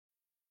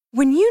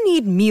When you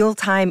need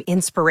mealtime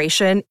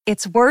inspiration,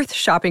 it's worth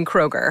shopping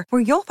Kroger,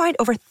 where you'll find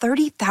over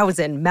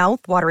 30,000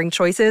 mouth-watering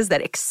choices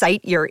that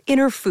excite your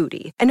inner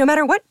foodie. And no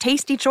matter what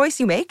tasty choice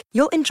you make,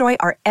 you'll enjoy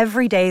our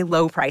everyday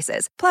low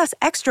prices, plus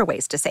extra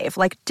ways to save,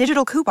 like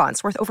digital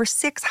coupons worth over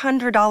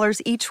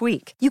 $600 each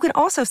week. You can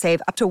also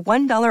save up to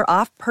 $1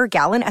 off per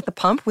gallon at the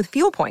pump with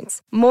fuel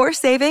points. More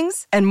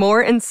savings and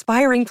more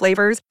inspiring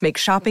flavors make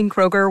shopping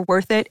Kroger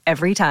worth it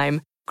every time.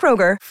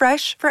 Kroger,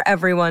 fresh for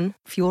everyone.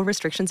 Fuel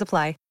restrictions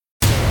apply.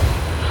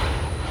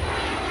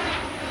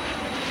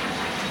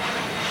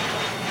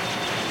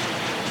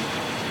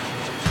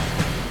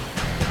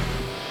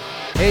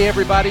 Hey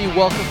everybody,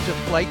 welcome to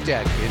Flight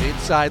Deck, an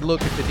inside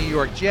look at the New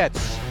York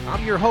Jets.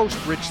 I'm your host,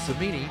 Rich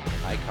Cimini.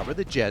 I cover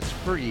the Jets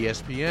for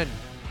ESPN.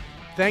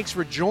 Thanks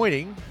for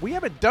joining. We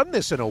haven't done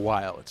this in a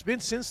while. It's been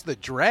since the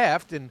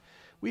draft, and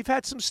we've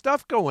had some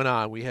stuff going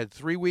on. We had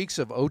 3 weeks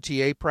of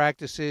OTA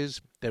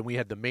practices, then we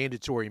had the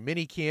mandatory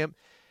minicamp,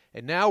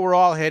 and now we're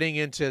all heading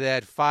into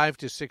that 5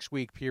 to 6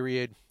 week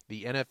period,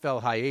 the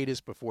NFL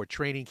hiatus before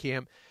training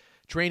camp.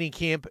 Training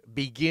camp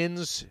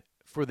begins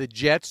for the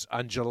Jets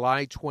on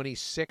July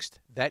 26th.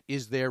 That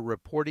is their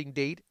reporting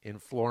date in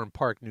Florham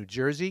Park, New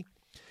Jersey.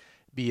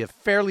 Be a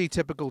fairly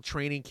typical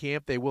training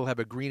camp. They will have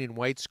a green and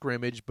white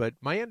scrimmage, but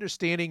my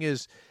understanding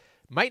is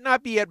might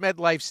not be at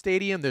MetLife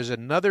Stadium. There's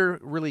another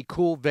really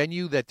cool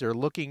venue that they're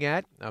looking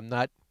at. I'm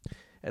not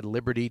at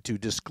liberty to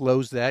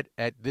disclose that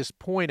at this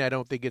point. I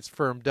don't think it's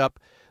firmed up,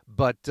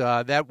 but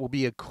that will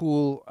be a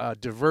cool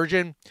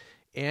diversion.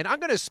 And I'm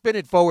going to spin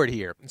it forward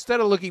here.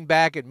 Instead of looking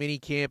back at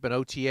minicamp and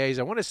OTAs,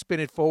 I want to spin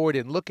it forward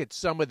and look at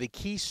some of the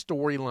key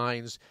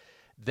storylines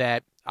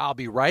that I'll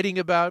be writing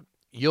about,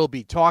 you'll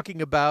be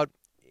talking about,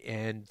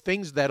 and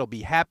things that'll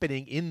be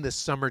happening in the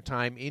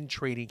summertime in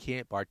training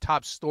camp, our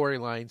top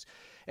storylines.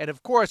 And,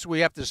 of course,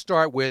 we have to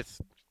start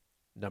with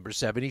number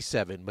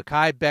 77,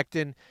 Mekhi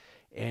Becton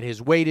and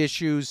his weight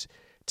issues.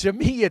 To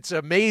me, it's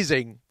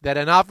amazing that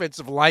an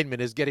offensive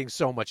lineman is getting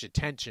so much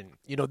attention.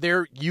 You know,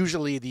 they're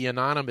usually the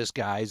anonymous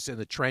guys in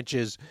the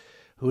trenches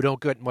who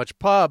don't get much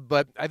pub,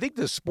 but I think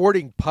the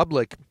sporting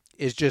public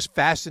is just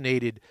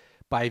fascinated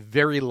by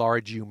very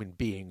large human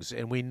beings.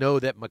 And we know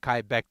that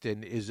Mekhi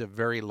Becton is a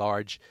very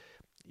large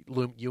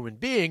human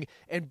being.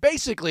 And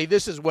basically,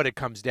 this is what it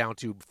comes down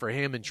to for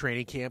him in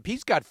training camp.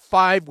 He's got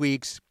 5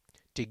 weeks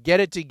to get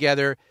it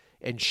together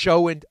and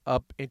show it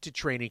up into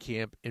training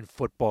camp in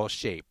football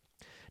shape.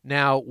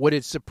 Now, would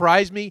it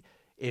surprise me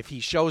if he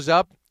shows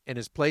up and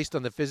is placed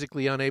on the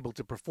physically unable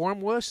to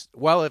perform list?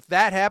 Well, if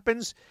that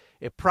happens,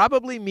 it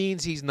probably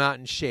means he's not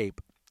in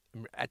shape.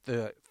 At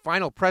the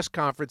final press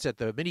conference at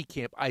the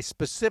minicamp, I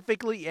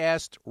specifically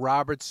asked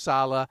Robert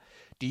Saleh,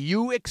 do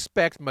you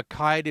expect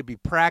Mekhi to be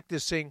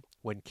practicing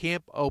when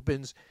camp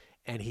opens?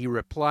 And he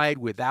replied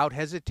without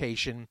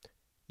hesitation,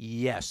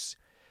 yes.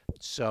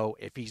 So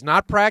if he's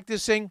not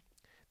practicing,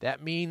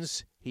 that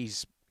means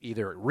he's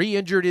either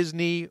re-injured his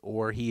knee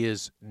or he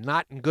is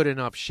not in good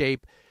enough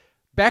shape.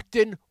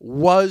 Becton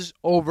was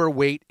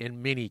overweight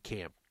in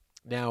minicamp.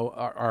 Now,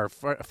 our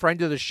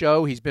friend of the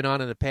show, he's been on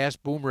in the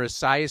past, Boomer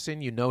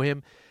Esiason, you know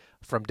him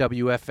from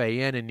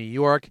WFAN in New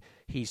York.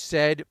 He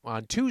said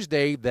on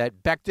Tuesday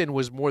that Becton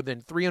was more than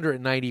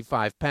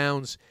 395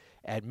 pounds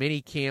at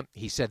minicamp.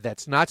 He said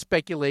that's not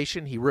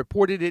speculation. He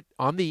reported it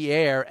on the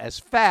air as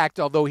fact,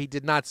 although he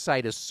did not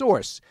cite a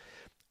source.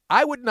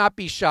 I would not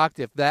be shocked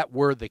if that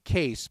were the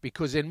case,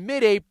 because in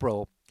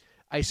mid-April,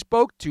 I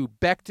spoke to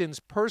Becton's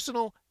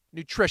personal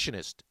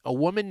nutritionist, a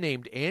woman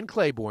named Ann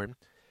Claiborne,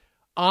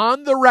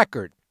 on the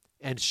record,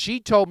 and she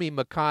told me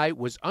Mekhi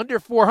was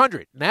under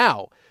 400.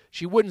 Now,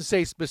 she wouldn't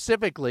say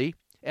specifically,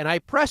 and I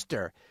pressed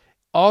her.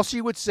 All she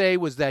would say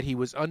was that he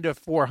was under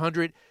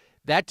 400.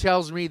 That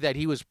tells me that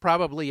he was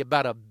probably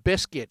about a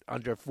biscuit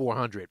under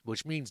 400,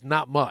 which means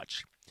not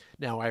much.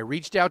 Now, I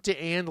reached out to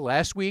Ann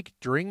last week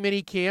during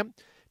minicamp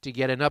to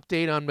get an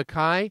update on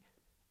Mekhi.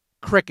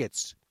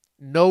 Crickets.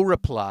 No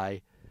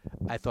reply.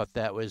 I thought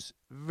that was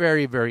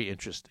very, very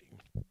interesting.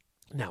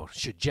 Now,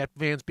 should Jet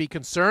fans be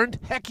concerned?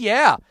 Heck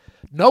yeah.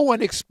 No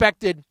one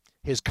expected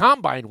his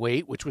combine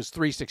weight, which was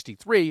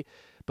 363,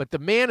 but the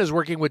man is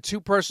working with 2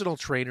 personal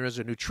trainers,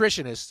 a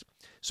nutritionist,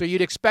 so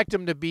you'd expect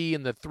him to be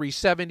in the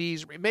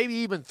 370s, maybe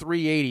even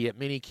 380 at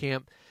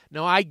minicamp.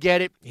 Now, I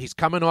get it. He's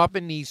coming off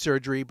a knee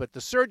surgery, but the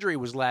surgery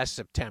was last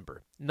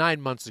September, 9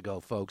 months ago,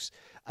 folks.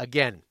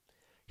 Again,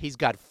 he's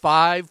got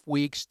 5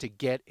 weeks to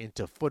get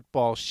into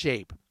football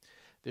shape.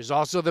 There's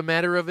also the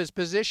matter of his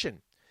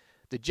position.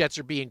 The Jets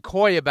are being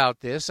coy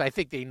about this. I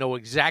think they know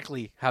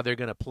exactly how they're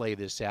going to play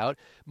this out.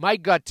 My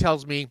gut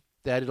tells me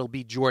that it'll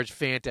be George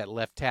Fant at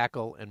left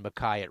tackle and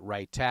Mekhi at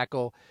right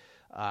tackle.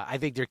 I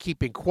think they're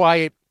keeping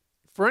quiet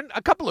for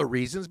a couple of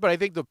reasons, but I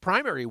think the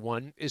primary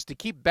one is to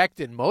keep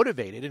Becton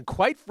motivated. And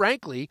quite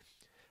frankly,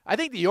 I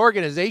think the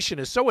organization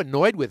is so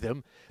annoyed with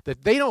him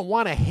that they don't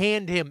want to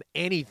hand him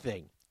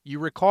anything. You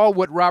recall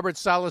what Robert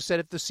Saleh said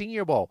at the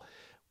Senior Bowl.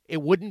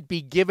 It wouldn't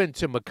be given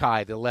to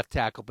Mekhi, the left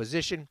tackle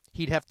position.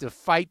 He'd have to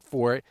fight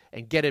for it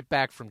and get it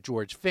back from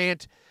George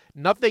Fant.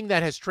 Nothing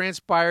that has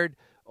transpired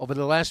over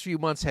the last few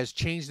months has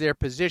changed their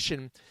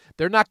position.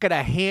 They're not going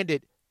to hand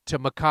it to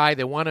Mekhi.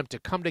 They want him to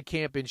come to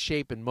camp in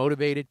shape and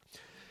motivated.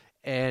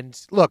 And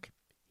look,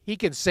 he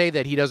can say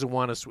that he doesn't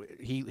want to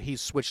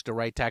he's switched to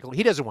right tackle.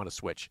 He doesn't want to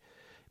switch.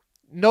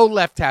 No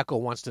left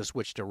tackle wants to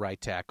switch to right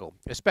tackle,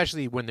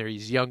 especially when they're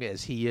as young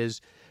as he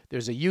is.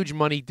 There's a huge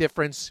money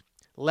difference.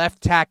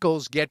 Left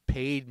tackles get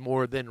paid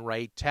more than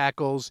right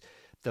tackles.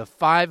 The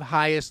 5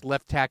 highest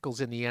left tackles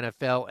in the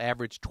NFL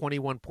average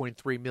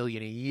 $21.3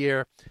 million a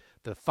year.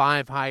 The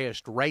 5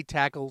 highest right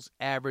tackles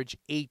average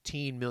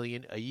 $18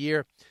 million a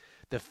year.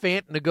 The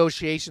Fant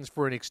negotiations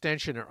for an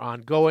extension are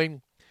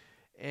ongoing,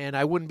 and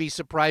I wouldn't be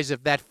surprised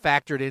if that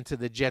factored into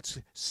the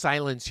Jets'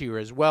 silence here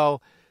as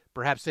well.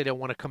 Perhaps they don't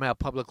want to come out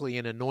publicly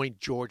and anoint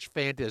George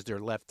Fant as their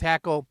left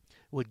tackle.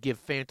 Would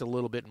give Fant a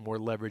little bit more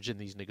leverage in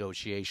these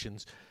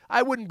negotiations.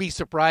 I wouldn't be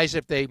surprised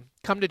if they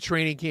come to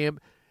training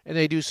camp and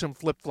they do some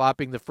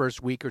flip-flopping the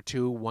first week or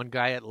two, one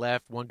guy at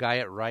left, one guy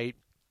at right,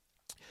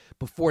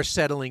 before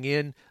settling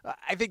in.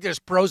 I think there's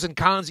pros and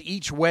cons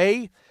each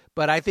way,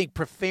 but I think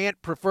Fant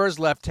prefers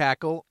left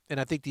tackle, and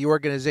I think the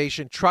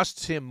organization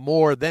trusts him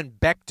more than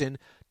Becton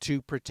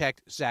to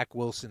protect Zach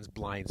Wilson's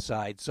blind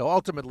side. So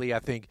ultimately, I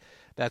think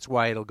that's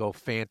why it'll go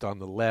Fant on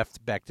the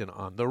left, Becton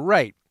on the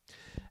right.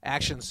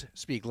 Actions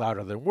speak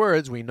louder than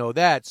words. We know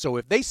that. So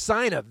if they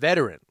sign a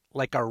veteran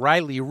like a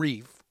Riley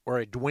Reif or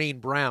a Dwayne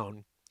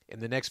Brown in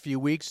the next few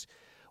weeks,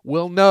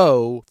 we'll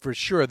know for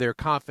sure their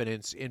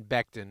confidence in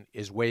Becton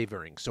is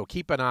wavering. So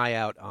keep an eye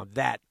out on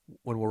that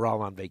when we're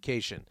all on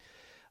vacation.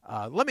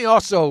 Let me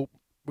also,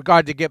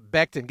 regard to get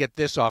Becton, get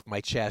this off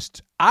my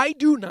chest. I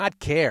do not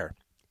care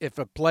if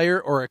a player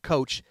or a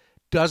coach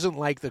doesn't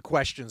like the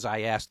questions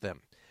I ask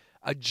them.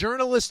 A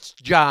journalist's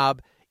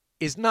job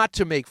is not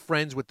to make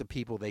friends with the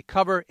people they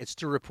cover. It's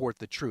to report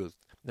the truth.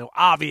 Now,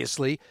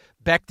 obviously,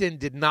 Becton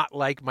did not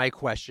like my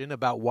question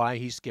about why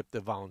he skipped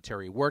the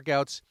voluntary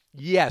workouts.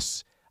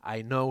 Yes,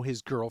 I know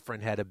his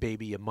girlfriend had a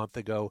baby a month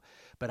ago,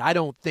 but I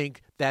don't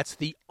think that's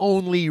the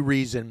only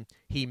reason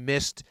he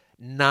missed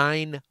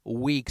 9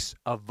 weeks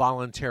of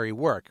voluntary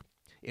work.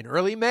 In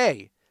early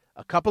May,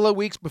 a couple of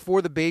weeks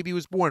before the baby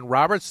was born,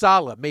 Robert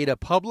Saleh made a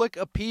public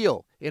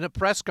appeal in a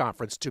press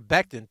conference to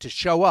Becton to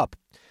show up.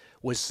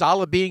 Was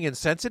Saleh being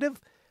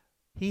insensitive?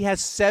 He has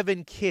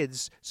 7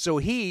 kids, so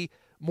he,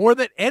 more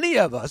than any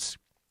of us,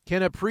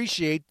 can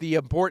appreciate the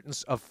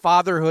importance of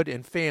fatherhood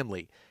and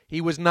family.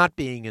 He was not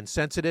being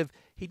insensitive.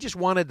 He just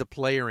wanted the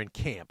player in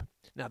camp.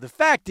 Now, the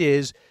fact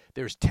is,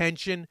 there's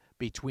tension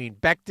between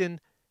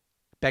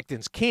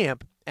Becton's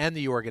camp, and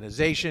the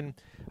organization.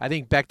 I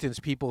think Becton's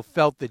people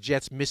felt the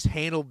Jets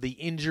mishandled the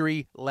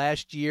injury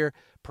last year,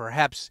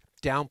 perhaps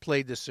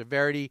downplayed the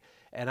severity,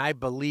 and I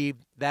believe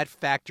that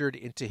factored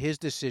into his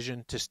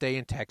decision to stay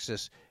in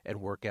Texas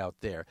and work out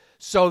there.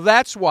 So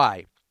that's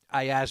why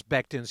I asked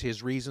Becton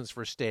his reasons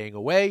for staying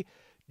away.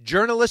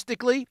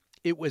 Journalistically,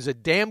 it was a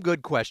damn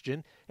good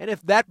question, and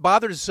if that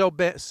bothers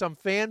some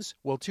fans,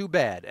 well, too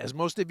bad. As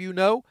most of you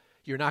know,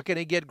 you're not going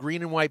to get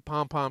green and white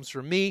pom-poms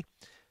from me.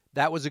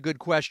 That was a good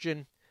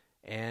question,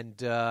 and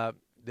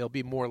there'll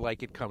be more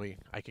like it coming.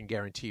 I can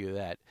guarantee you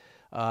that.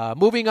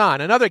 Moving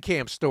on, another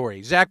camp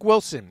story. Zach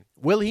Wilson,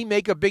 will he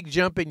make a big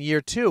jump in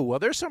year 2? Well,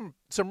 there's some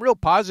real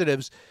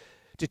positives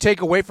to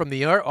take away from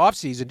the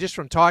offseason just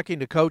from talking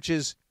to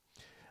coaches.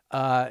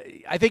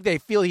 I think they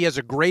feel he has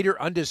a greater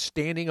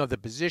understanding of the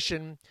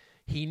position.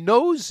 He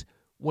knows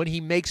when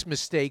he makes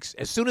mistakes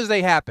as soon as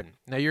they happen.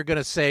 Now, you're going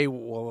to say,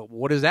 well,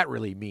 what does that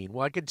really mean?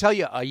 Well, I can tell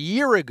you a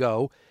year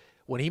ago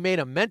when he made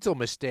a mental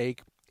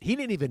mistake, he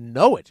didn't even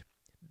know it.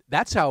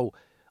 That's how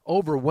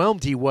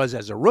overwhelmed he was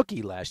as a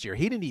rookie last year.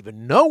 He didn't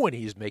even know when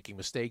he was making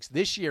mistakes.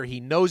 This year, he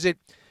knows it.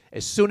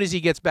 As soon as he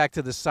gets back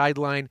to the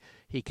sideline,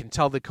 he can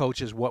tell the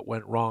coaches what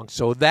went wrong.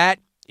 So that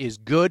is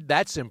good.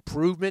 That's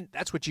improvement.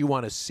 That's what you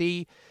want to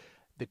see.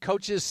 The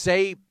coaches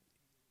say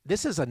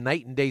this is a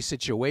night and day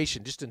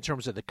situation just in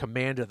terms of the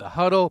command of the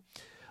huddle,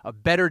 a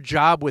better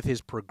job with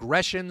his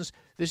progressions.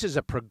 This is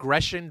a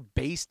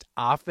progression-based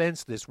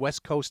offense, this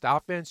West Coast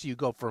offense. You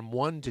go from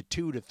 1 to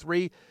 2 to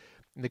 3.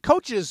 And the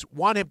coaches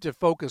want him to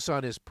focus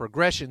on his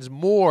progressions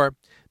more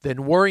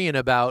than worrying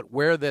about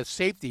where the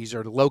safeties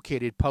are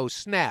located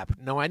post-snap.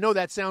 Now, I know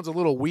that sounds a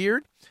little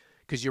weird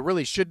because you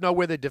really should know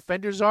where the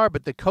defenders are,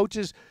 but the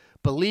coaches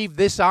believe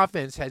this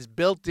offense has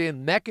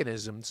built-in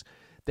mechanisms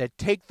that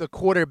take the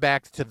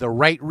quarterback to the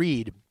right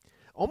read,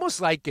 almost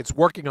like it's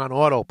working on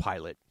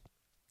autopilot.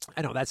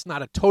 I know that's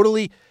not a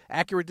totally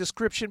accurate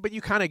description, but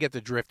you kind of get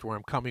the drift where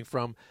I'm coming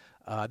from.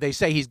 They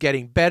say he's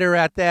getting better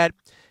at that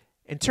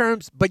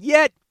but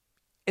yet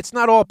it's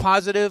not all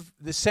positive.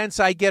 The sense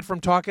I get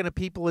from talking to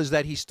people is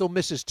that he still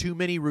misses too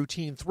many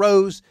routine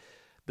throws,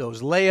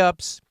 those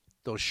layups,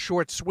 those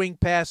short swing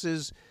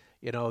passes,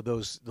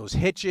 those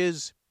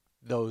hitches,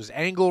 those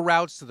angle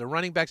routes to the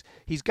running backs.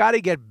 He's got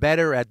to get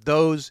better at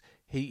those.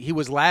 He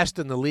was last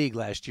in the league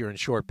last year in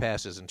short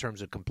passes in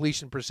terms of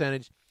completion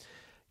percentage.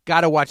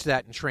 Got to watch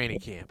that in training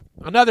camp.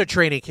 Another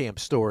training camp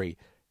story.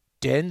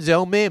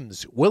 Denzel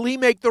Mims. Will he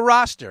make the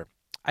roster?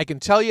 I can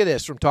tell you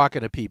this from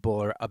talking to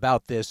people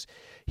about this.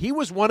 He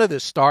was one of the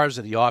stars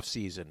of the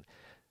offseason.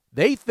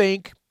 They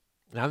think,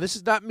 now this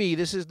is not me,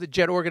 this is the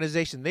Jet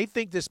organization, they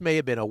think this may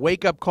have been a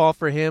wake-up call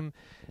for him.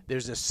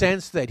 There's a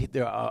sense that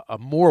there a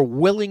more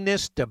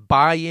willingness to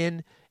buy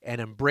in and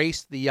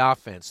embrace the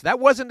offense. That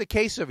wasn't the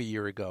case of a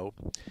year ago.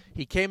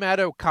 He came out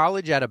of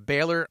college, out of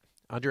Baylor,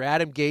 under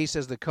Adam Gase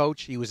as the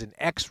coach. He was an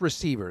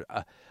ex-receiver,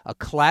 a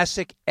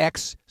classic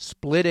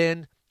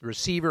ex-split-end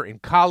receiver in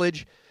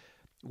college,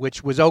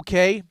 which was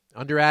okay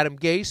under Adam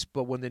Gase.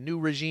 But when the new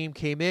regime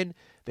came in,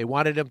 they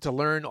wanted him to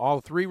learn all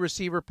three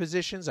receiver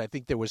positions. I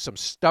think there was some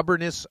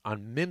stubbornness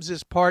on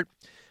Mims's part.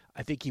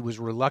 I think he was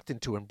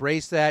reluctant to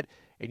embrace that.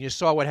 And you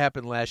saw what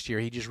happened last year.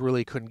 He just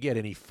really couldn't get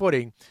any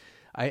footing.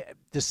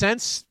 The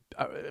sense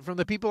from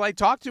the people I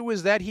talked to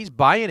is that he's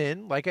buying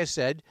in, like I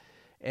said,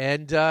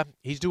 and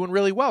he's doing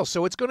really well.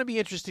 So it's going to be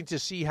interesting to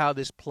see how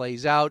this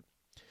plays out.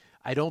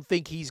 I don't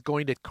think he's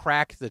going to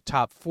crack the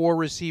top four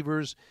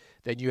receivers.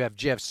 Then you have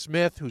Jeff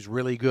Smith, who's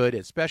really good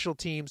at special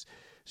teams.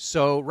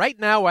 So right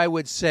now I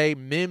would say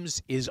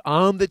Mims is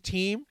on the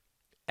team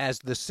as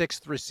the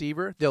sixth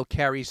receiver. They'll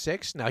carry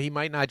six. Now, he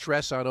might not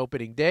dress on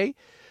opening day,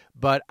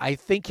 but I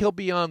think he'll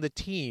be on the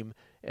team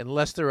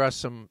unless there are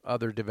some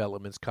other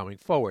developments coming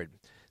forward.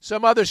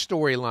 Some other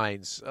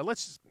storylines.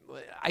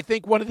 I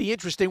think one of the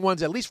interesting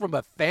ones, at least from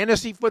a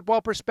fantasy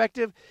football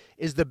perspective,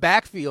 is the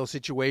backfield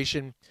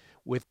situation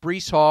with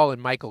Breece Hall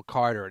and Michael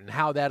Carter and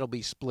how that'll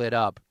be split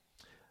up.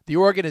 The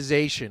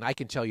organization, I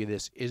can tell you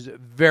this, is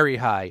very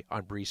high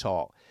on Breece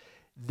Hall.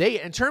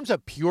 In terms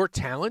of pure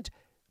talent,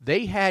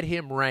 they had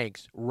him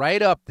ranked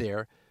right up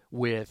there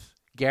with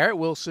Garrett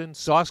Wilson,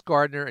 Sauce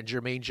Gardner, and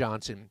Jermaine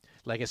Johnson.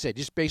 Like I said,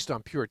 just based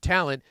on pure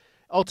talent.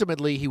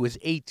 Ultimately, he was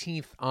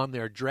 18th on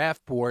their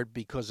draft board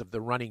because of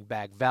the running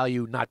back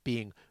value not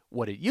being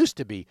what it used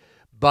to be.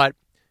 But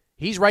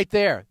he's right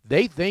there.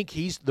 They think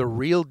he's the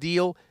real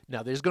deal.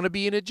 Now, there's going to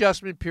be an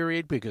adjustment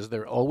period because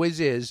there always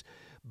is.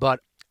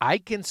 But I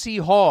can see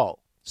Hall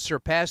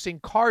surpassing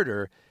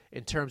Carter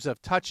in terms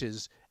of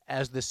touches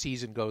as the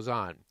season goes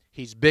on.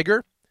 He's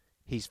bigger,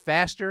 he's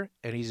faster,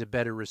 and he's a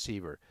better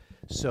receiver.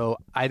 So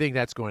I think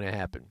that's going to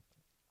happen.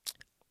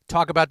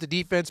 Talk about the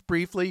defense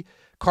briefly.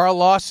 Carl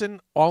Lawson,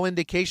 all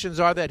indications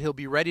are that he'll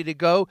be ready to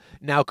go.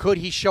 Now, could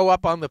he show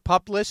up on the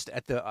PUP list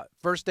at the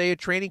first day of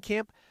training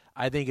camp?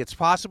 I think it's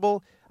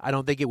possible. I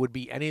don't think it would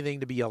be anything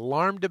to be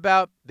alarmed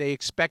about. They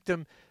expect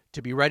him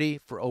to be ready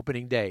for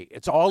opening day.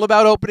 It's all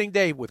about opening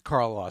day with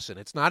Carl Lawson.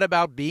 It's not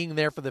about being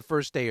there for the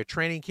first day of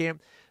training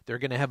camp. They're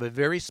going to have a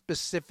very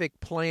specific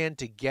plan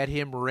to get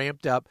him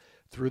ramped up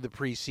through the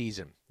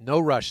preseason. No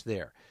rush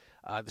there.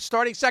 The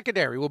starting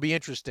secondary will be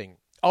interesting.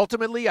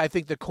 Ultimately, I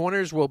think the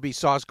corners will be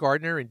Sauce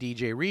Gardner and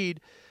DJ Reed,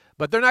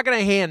 but they're not going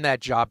to hand that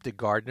job to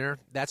Gardner.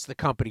 That's the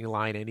company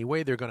line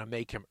anyway. They're going to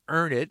make him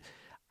earn it.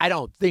 I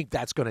don't think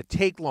that's going to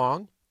take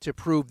long to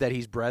prove that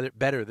he's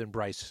better than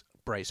Bryce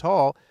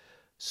Hall.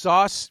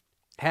 Sauce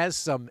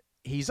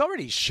he's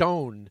already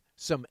shown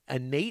some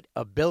innate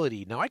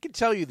ability. Now, I can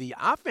tell you the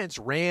offense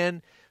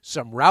ran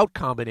some route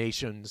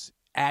combinations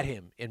at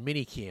him in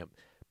minicamp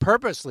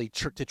purposely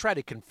to try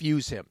to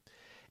confuse him.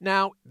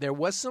 Now, there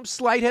was some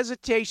slight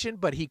hesitation,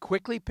 but he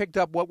quickly picked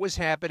up what was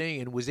happening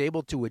and was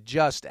able to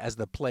adjust as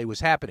the play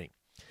was happening.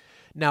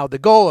 Now, the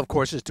goal, of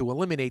course, is to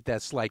eliminate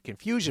that slight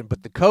confusion,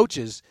 but the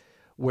coaches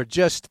were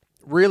just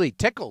really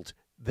tickled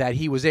that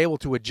he was able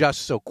to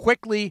adjust so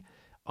quickly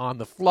on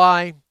the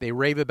fly. They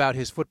rave about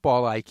his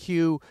football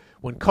IQ.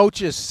 When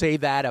coaches say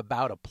that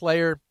about a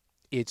player,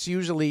 it's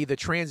usually the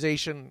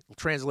translation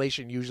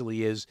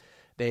usually is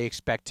they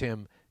expect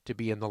him to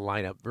be in the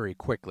lineup very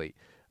quickly.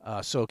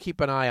 So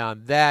keep an eye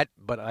on that.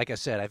 But like I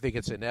said, I think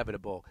it's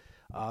inevitable.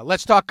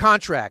 Let's talk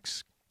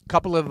contracts. A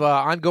couple of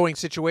ongoing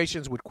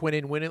situations with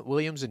Quinnen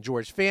Williams and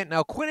George Fant.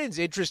 Now, Quinnen's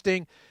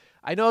interesting.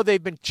 I know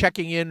they've been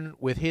checking in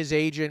with his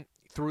agent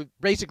through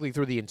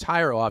the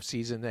entire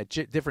offseason at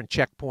different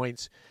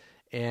checkpoints.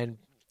 And,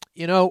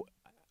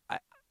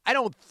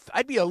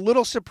 I'd be a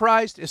little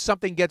surprised if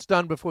something gets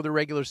done before the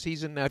regular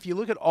season. Now, if you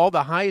look at all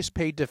the highest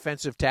paid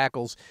defensive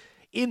tackles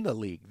in the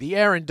league, the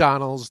Aaron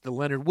Donalds, the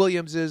Leonard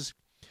Williamses,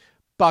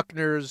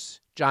 Buckners,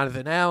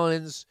 Jonathan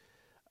Allens,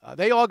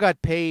 they all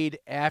got paid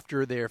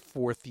after their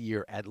fourth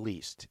year at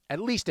least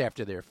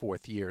after their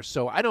fourth year.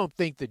 So I don't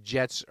think the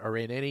Jets are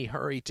in any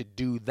hurry to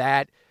do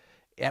that.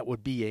 That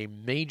would be a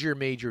major,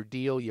 major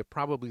deal. You're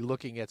probably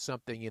looking at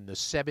something in the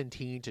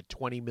 $17 to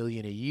 $20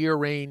 million a year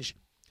range.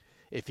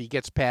 If he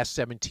gets past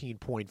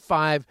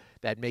 17.5,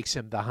 that makes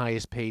him the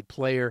highest paid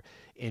player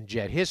in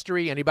Jet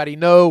history. Anybody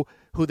know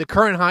who the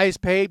current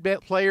highest paid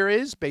player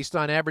is based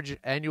on average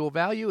annual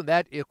value? And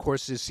that, of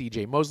course, is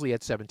C.J. Mosley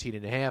at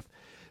 17.5.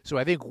 So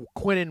I think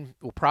Quinnen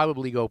will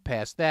probably go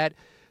past that.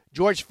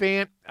 George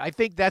Fant, I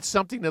think that's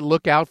something to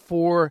look out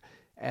for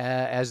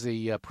as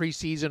the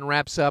preseason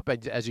wraps up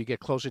and as you get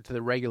closer to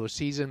the regular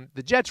season.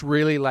 The Jets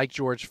really like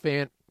George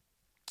Fant.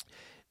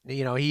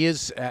 He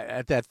is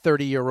at that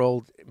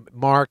 30-year-old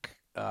mark.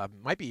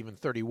 Might be even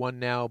 31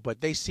 now,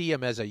 but they see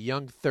him as a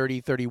young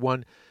 30,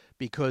 31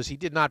 because he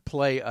did not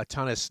play a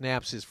ton of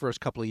snaps his first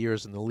couple of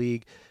years in the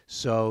league.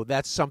 So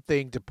that's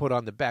something to put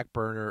on the back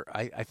burner.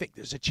 I think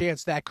there's a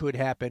chance that could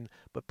happen,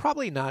 but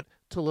probably not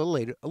till a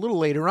little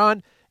later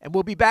on. And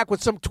we'll be back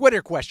with some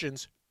Twitter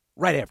questions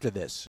right after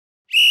this.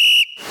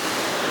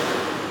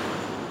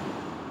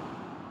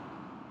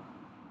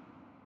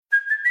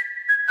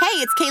 Hey,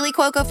 it's Kaylee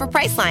Cuoco for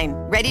Priceline.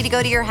 Ready to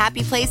go to your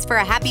happy place for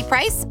a happy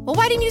price? Well,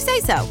 why didn't you say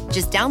so?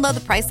 Just download the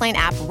Priceline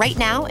app right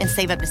now and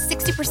save up to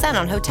 60%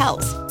 on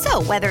hotels.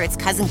 So whether it's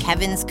Cousin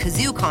Kevin's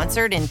Kazoo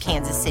Concert in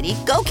Kansas City,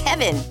 go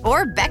Kevin,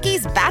 or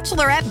Becky's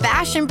Bachelorette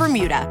Bash in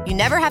Bermuda, you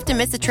never have to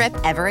miss a trip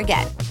ever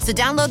again. So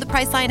download the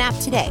Priceline app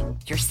today.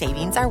 Your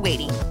savings are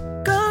waiting.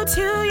 Go to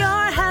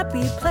your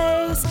happy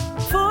place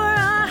for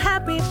a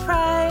happy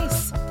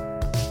price.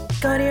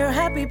 Go to your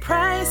happy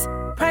price,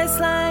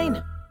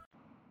 Priceline.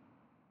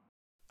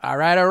 All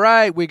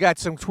right. We got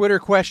some Twitter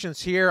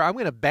questions here. I'm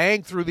going to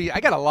bang through I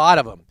got a lot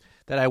of them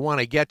that I want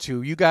to get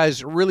to. You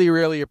guys really,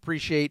 really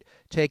appreciate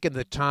taking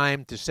the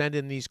time to send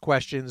in these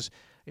questions.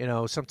 You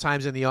know,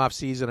 sometimes in the off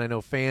season, I know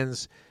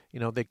fans,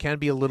 there can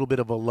be a little bit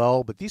of a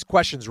lull, but these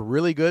questions are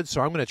really good,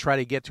 so I'm going to try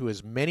to get to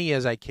as many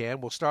as I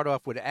can. We'll start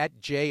off with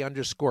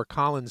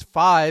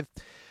 @J_Collins5.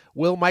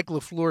 Will Mike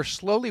LaFleur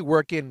slowly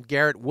work in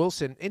Garrett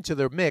Wilson into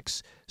the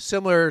mix,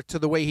 similar to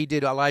the way he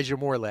did Elijah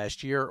Moore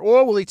last year,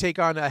 or will he take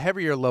on a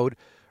heavier load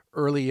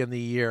early in the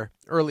year,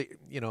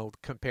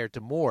 compared to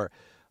Moore?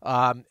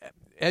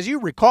 As you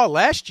recall,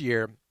 last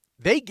year,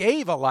 they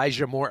gave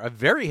Elijah Moore a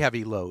very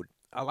heavy load.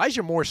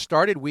 Elijah Moore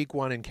started week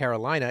 1 in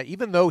Carolina,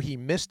 even though he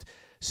missed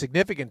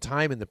significant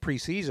time in the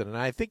preseason. And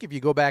I think if you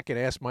go back and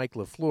ask Mike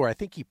LaFleur, I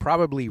think he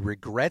probably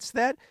regrets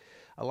that.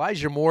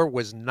 Elijah Moore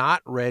was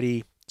not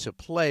ready to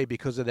play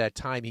because of that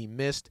time he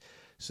missed,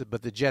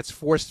 but the Jets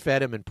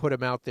force-fed him and put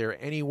him out there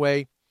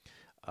anyway.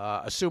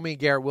 Assuming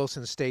Garrett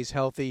Wilson stays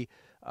healthy,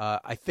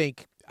 I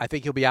think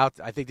he'll be out.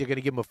 I think they're going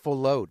to give him a full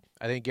load.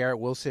 I think Garrett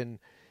Wilson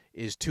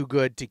is too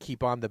good to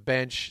keep on the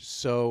bench.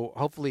 So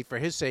hopefully for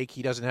his sake,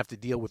 he doesn't have to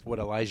deal with what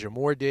Elijah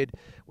Moore did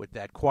with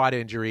that quad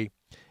injury.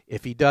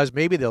 If he does,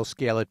 maybe they'll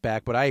scale it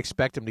back, but I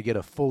expect him to get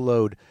a full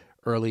load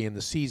early in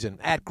the season.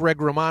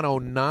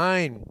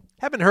 @GregRomano9.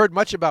 Haven't heard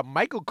much about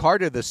Michael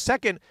Carter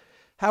II.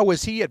 How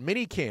was he at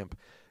minicamp?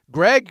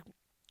 Greg,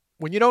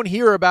 when you don't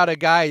hear about a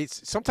guy,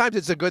 sometimes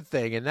it's a good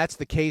thing, and that's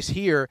the case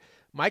here.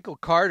 Michael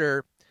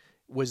Carter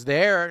was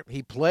there.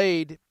 He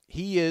played.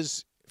 He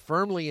is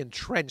firmly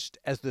entrenched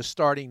as the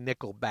starting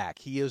nickel back.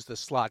 He is the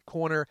slot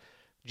corner.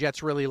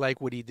 Jets really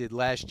like what he did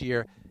last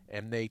year,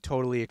 and they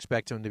totally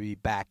expect him to be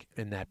back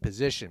in that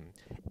position.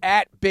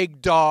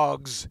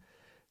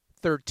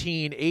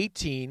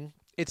 @BigDogs1318.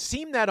 It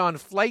seemed that on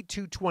Flight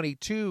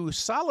 222,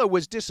 Saleh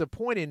was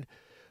disappointed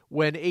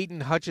when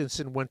Aiden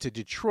Hutchinson went to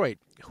Detroit.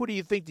 Who do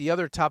you think the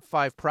other top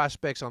 5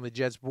 prospects on the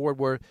Jets board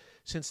were,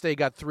 since they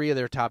got 3 of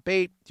their top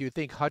 8? Do you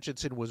think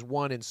Hutchinson was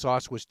 1 and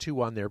Sauce was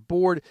 2 on their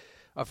board?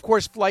 Of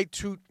course, Flight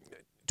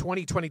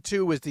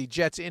 2022 was the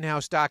Jets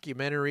in-house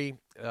documentary,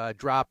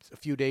 dropped a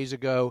few days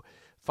ago,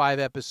 5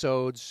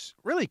 episodes.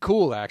 Really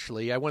cool,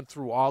 actually. I went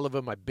through all of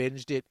them. I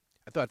binged it.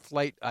 I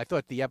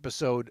thought the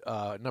episode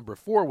number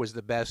 4 was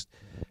the best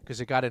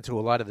because it got into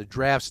a lot of the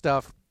draft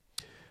stuff.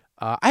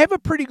 I have a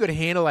pretty good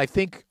handle, I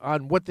think,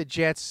 on what the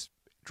Jets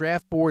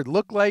draft board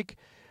looked like.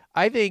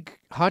 I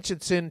think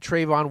Hutchinson,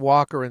 Trayvon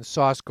Walker, and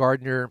Sauce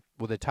Gardner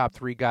were the top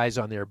 3 guys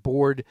on their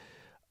board.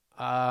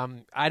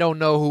 I don't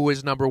know who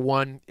is number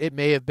 1. It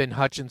may have been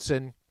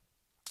Hutchinson.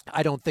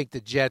 I don't think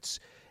the Jets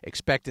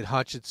expected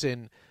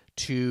Hutchinson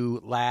to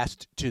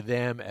last to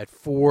them at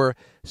 4.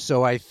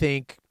 So I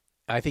think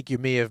you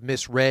may have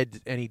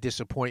misread any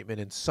disappointment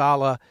in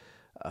Saleh.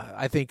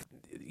 I think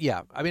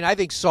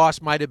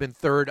Sauce might have been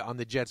 3rd on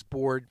the Jets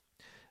board.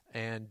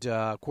 And,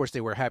 of course,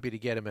 they were happy to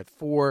get him at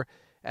 4.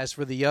 As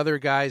for the other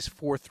guys,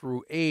 4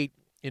 through 8,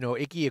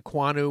 Ike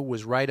Ekwonu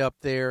was right up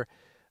there.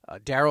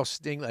 Derek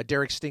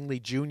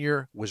Stingley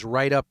Jr. was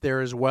right up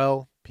there as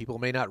well. People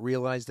may not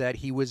realize that.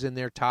 He was in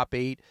their top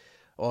 8.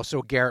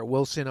 Also, Garrett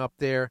Wilson up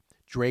there.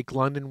 Drake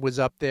London was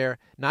up there.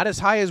 Not as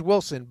high as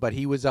Wilson, but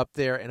he was up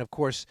there. And, of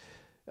course,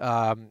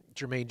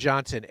 Jermaine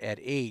Johnson at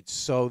 8.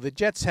 So the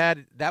Jets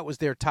that was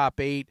their top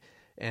 8.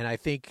 And I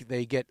think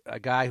they get a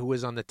guy who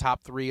was on the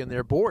top 3 in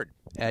their board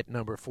at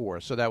number 4.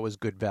 So that was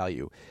good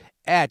value.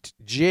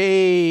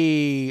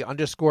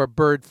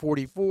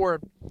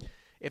 @J_Bird44.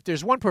 If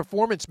there's one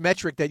performance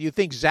metric that you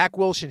think Zach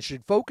Wilson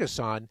should focus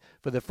on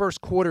for the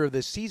first quarter of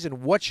the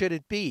season, what should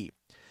it be?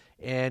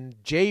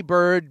 And Jay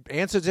Bird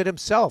answers it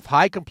himself.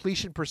 High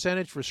completion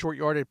percentage for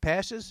short-yarded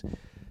passes.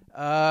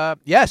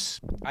 Yes,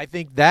 I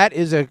think that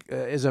is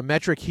a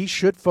metric he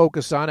should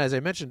focus on. As I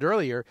mentioned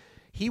earlier,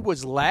 he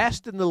was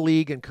last in the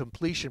league in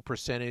completion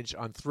percentage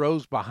on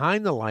throws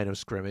behind the line of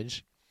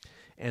scrimmage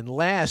and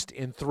last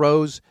in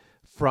throws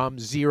from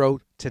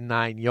 0 to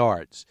 9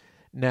 yards.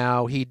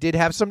 Now, he did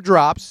have some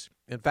drops.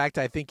 In fact,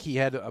 I think he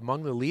had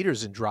among the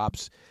leaders in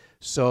drops,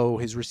 so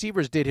his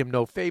receivers did him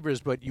no favors.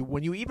 But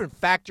when you even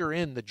factor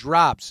in the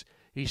drops,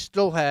 he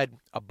still had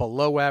a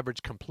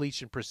below-average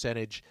completion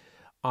percentage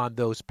on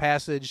those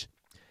passages.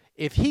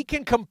 If he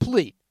can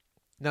complete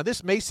Now,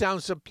 this may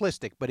sound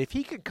simplistic, but if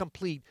he can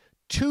complete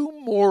 2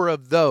 more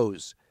of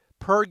those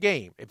per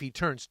game, if he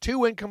turns 2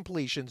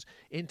 incompletions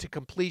into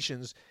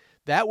completions,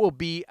 that will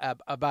be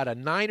about a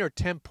 9 or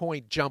 10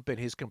 point jump in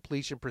his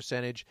completion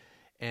percentage,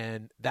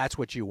 and that's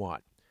what you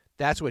want.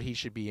 That's what he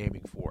should be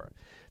aiming for.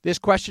 This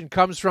question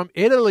comes from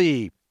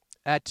Italy.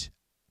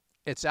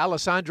 It's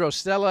Alessandro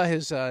Stella.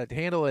 His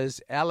handle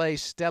is Ale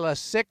Stella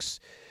 6.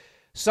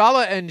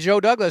 Saleh and Joe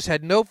Douglas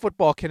had no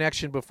football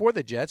connection before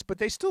the Jets, but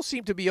they still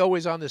seem to be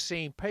always on the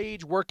same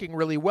page, working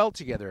really well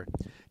together.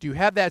 Do you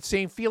have that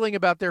same feeling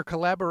about their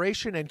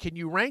collaboration, and can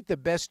you rank the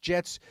best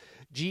Jets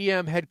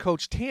GM head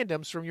coach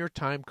tandems from your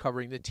time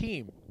covering the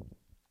team?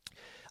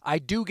 I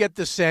do get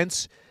the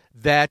sense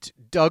that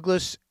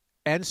Douglas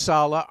and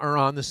Saleh are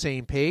on the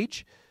same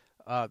page.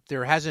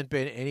 There hasn't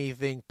been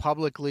anything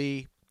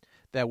publicly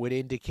that would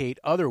indicate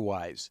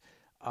otherwise.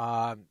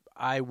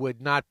 I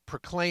would not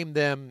proclaim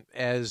them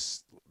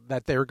as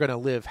that they're going to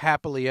live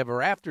happily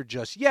ever after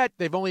just yet.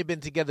 They've only been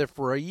together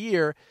for a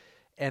year,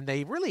 and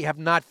they really have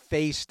not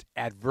faced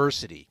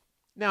adversity.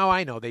 Now,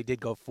 I know they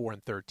did go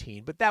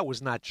 4-13, but that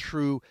was not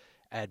true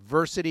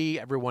adversity.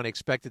 Everyone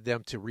expected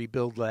them to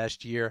rebuild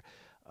last year.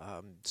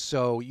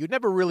 So you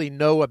never really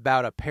know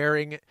about a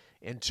pairing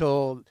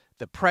until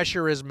the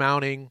pressure is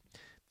mounting,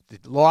 the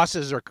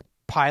losses are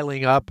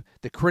piling up,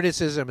 the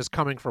criticism is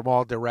coming from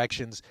all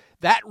directions.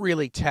 That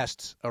really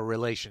tests a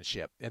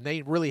relationship, and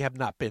they really have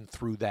not been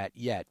through that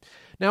yet.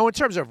 Now, in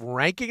terms of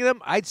ranking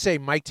them, I'd say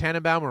Mike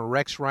Tannenbaum and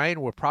Rex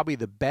Ryan were probably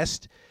the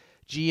best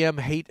GM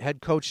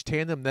head coach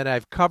tandem that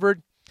I've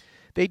covered.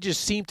 They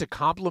just seem to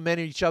complement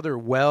each other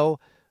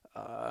well.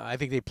 I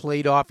think they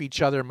played off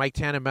each other. Mike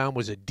Tannenbaum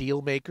was a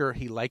deal maker.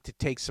 He liked to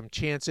take some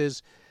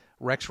chances.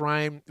 Rex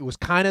Ryan was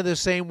kind of the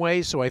same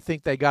way, so I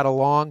think they got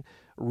along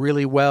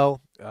really well.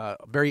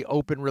 Very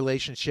open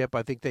relationship.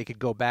 I think they could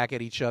go back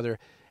at each other,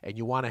 and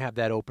you want to have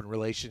that open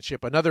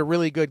relationship. Another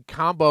really good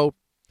combo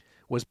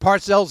was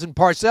Parcells and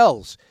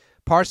Parcells.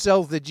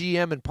 Parcells, the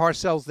GM, and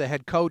Parcells, the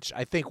head coach,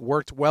 I think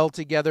worked well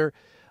together.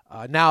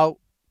 Now,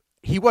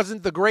 he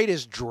wasn't the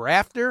greatest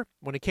drafter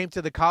when it came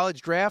to the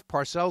college draft.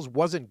 Parcells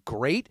wasn't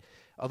great,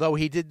 although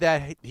he did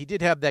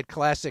have that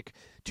classic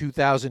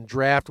 2000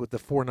 draft with the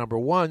 4 number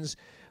 1s.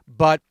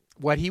 But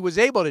what he was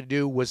able to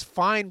do was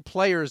find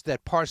players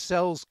that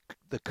Parcells,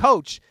 the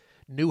coach,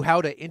 knew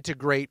how to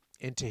integrate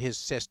into his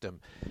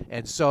system.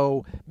 And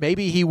so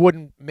maybe he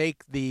wouldn't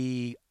make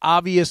the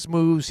obvious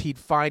moves. He'd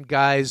find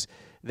guys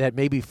that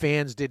maybe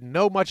fans didn't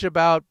know much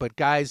about, but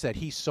guys that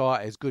he saw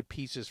as good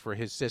pieces for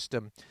his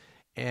system.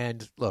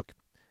 And look,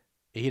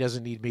 he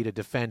doesn't need me to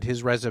defend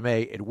his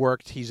resume. It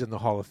worked. He's in the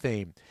Hall of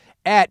Fame.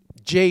 At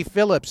J.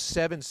 Phillips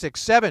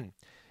 767,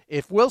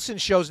 if Wilson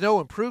shows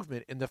no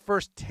improvement in the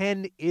first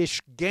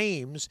 10-ish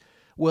games,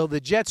 will the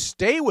Jets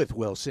stay with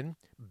Wilson,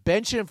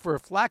 bench him for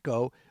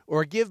Flacco,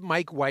 or give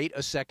Mike White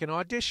a second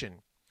audition?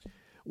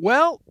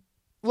 Well,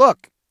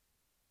 look,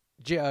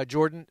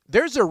 Jordan,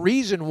 there's a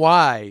reason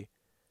why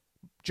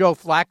Joe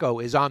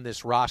Flacco is on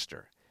this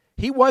roster.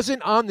 He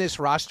wasn't on this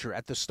roster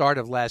at the start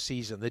of last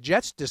season. The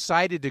Jets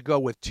decided to go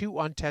with 2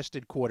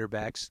 untested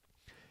quarterbacks,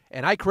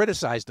 and I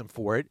criticized them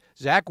for it,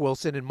 Zach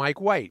Wilson and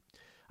Mike White.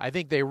 I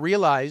think they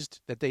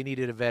realized that they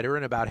needed a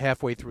veteran about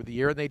halfway through the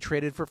year, and they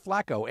traded for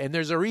Flacco. And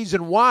there's a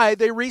reason why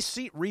they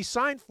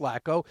re-signed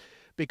Flacco,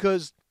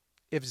 because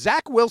if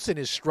Zach Wilson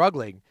is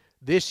struggling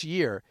this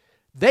year,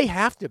 they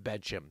have to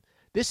bench him.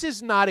 This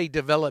is not a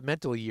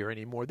developmental year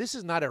anymore. This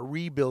is not a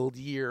rebuild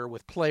year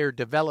with player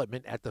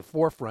development at the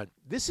forefront.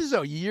 This is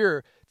a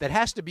year that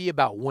has to be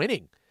about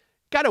winning.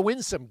 Got to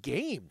win some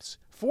games.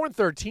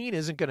 4-13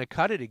 isn't going to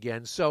cut it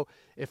again. So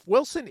if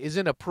Wilson is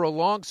in a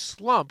prolonged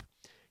slump,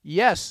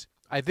 yes,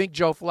 I think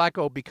Joe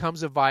Flacco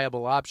becomes a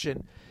viable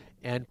option,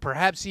 and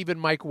perhaps even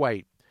Mike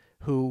White,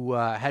 who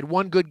had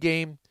 1 good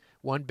game,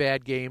 1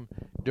 bad game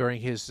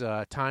during his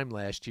time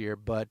last year.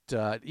 But,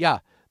 yeah,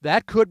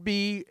 that could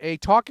be a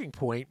talking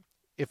point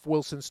if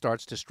Wilson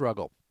starts to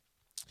struggle.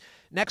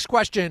 Next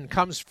question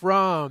comes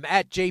from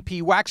at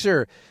JP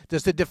Waxer.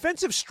 Does the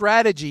defensive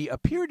strategy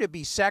appear to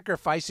be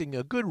sacrificing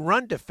a good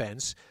run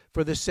defense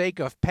for the sake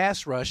of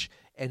pass rush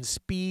and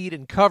speed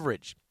and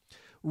coverage?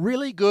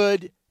 Really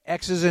good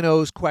X's and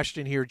O's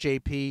question here,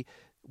 JP.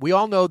 We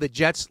all know the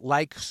Jets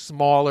like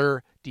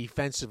smaller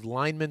defensive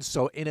linemen,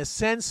 so in a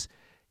sense,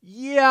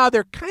 yeah,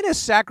 they're kind of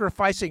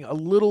sacrificing a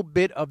little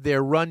bit of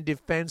their run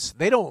defense.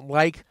 They don't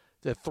like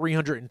the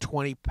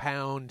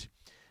 320-pound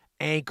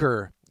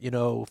anchor,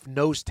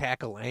 nose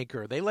tackle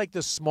anchor. They like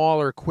the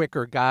smaller,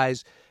 quicker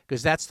guys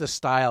because that's the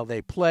style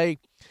they play.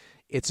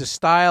 It's a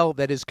style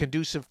that is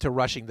conducive to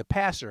rushing the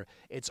passer.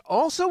 It's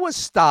also a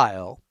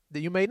style, that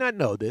you may not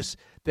know this,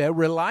 that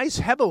relies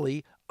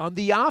heavily on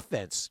the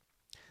offense.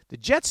 The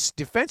Jets'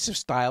 defensive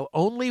style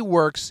only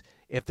works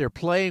if they're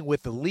playing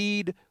with the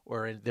lead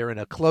or they're in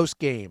a close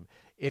game.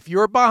 If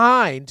you're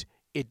behind,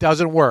 it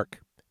doesn't work.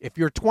 If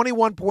you're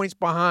 21 points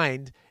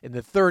behind in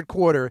the third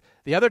quarter,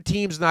 the other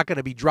team's not going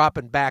to be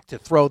dropping back to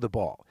throw the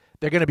ball.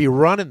 They're going to be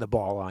running the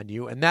ball on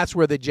you, and that's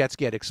where the Jets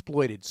get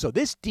exploited. So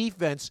this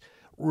defense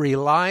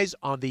relies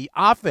on the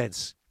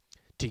offense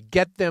to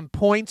get them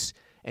points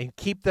and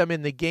keep them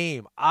in the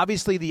game.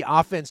 Obviously, the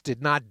offense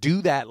did not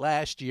do that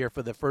last year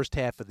for the first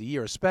half of the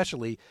year,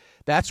 especially.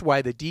 That's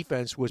why the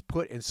defense was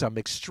put in some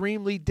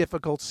extremely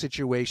difficult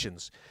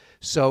situations.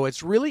 So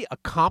it's really a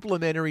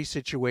complementary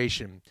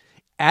situation.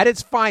 At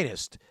its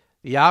finest,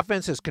 the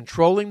offense is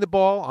controlling the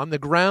ball on the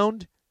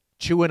ground,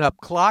 chewing up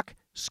clock,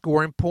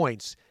 scoring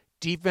points.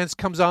 Defense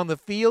comes on the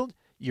field,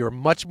 you're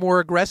much more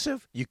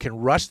aggressive, you can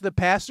rush the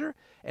passer,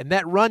 and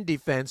that run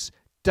defense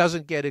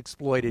doesn't get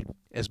exploited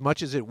as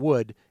much as it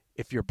would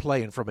if you're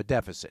playing from a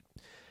deficit.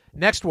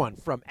 Next one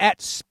from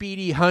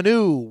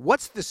 @SpeedyHanu.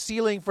 What's the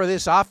ceiling for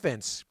this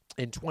offense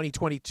in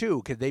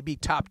 2022? Could they be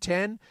top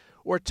 10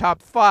 or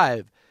top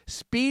 5?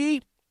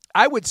 Speedy,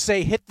 I would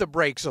say hit the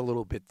brakes a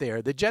little bit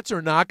there. The Jets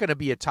are not going to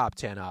be a top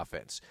 10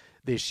 offense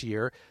this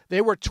year.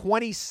 They were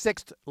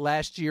 26th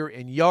last year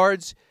in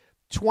yards,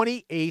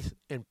 28th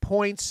in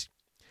points.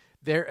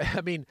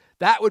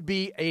 That would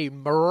be a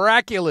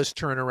miraculous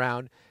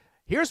turnaround.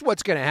 Here's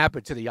what's going to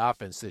happen to the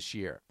offense this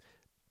year.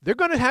 They're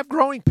going to have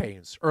growing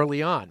pains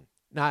early on.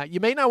 Now,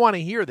 you may not want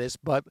to hear this,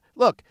 but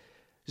look,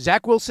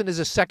 Zach Wilson is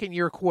a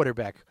second-year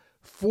quarterback.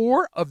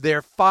 4 of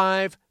their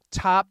 5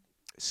 top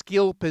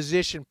skill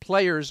position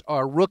players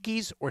are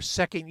rookies or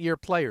second-year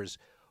players.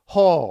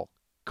 Hall,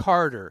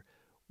 Carter,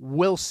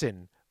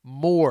 Wilson,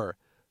 Moore,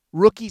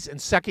 rookies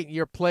and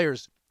second-year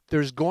players.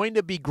 There's going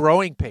to be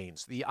growing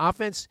pains. The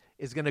offense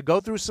is going to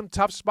go through some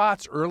tough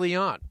spots early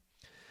on.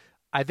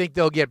 I think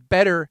they'll get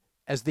better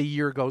as the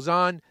year goes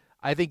on.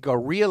 I think a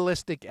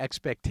realistic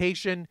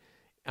expectation,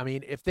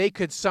 if they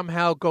could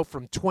somehow go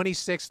from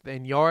 26th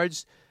in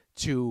yards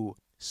to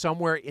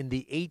somewhere in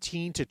the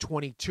 18 to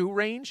 22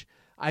 range,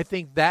 I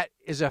think that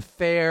is a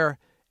fair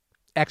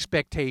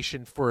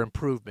expectation for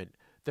improvement.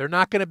 They're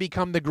not going to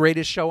become the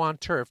greatest show on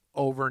turf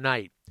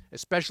overnight,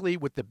 especially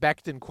with the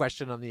Becton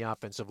question on the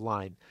offensive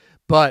line.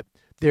 But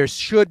there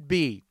should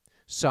be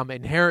some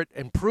inherent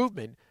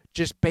improvement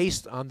just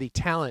based on the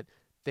talent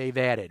they've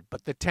added.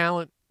 But the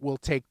talent will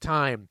take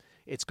time.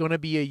 It's going to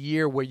be a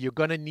year where you're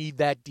going to need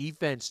that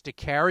defense to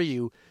carry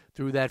you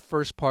through that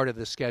first part of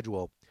the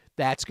schedule.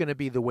 That's going to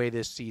be the way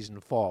this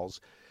season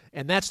falls.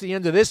 And that's the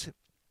end of this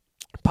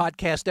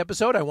podcast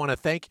episode. I want to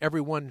thank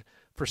everyone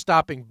for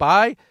stopping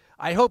by.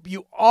 I hope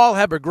you all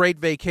have a great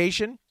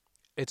vacation.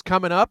 It's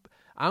coming up.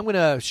 I'm going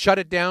to shut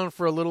it down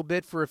for a little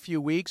bit for a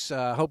few weeks.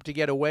 Hope to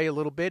get away a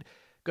little bit.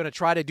 Going to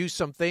try to do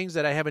some things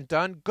that I haven't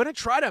done. Going to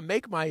try to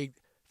make my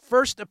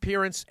first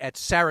appearance at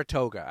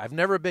Saratoga. I've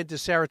never been to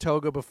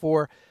Saratoga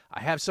before. I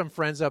have some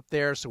friends up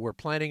there, so we're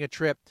planning a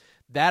trip.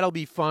 That'll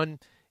be fun.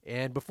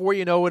 And before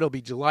you know it, it'll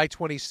be July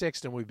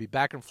 26th, and we'll be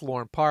back in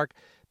Florham Park.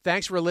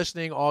 Thanks for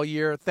listening all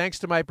year. Thanks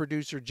to my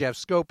producer, Jeff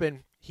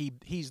Scopin.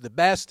 He's the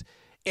best.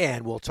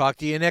 And we'll talk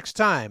to you next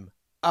time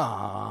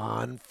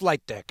on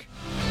Flight Deck.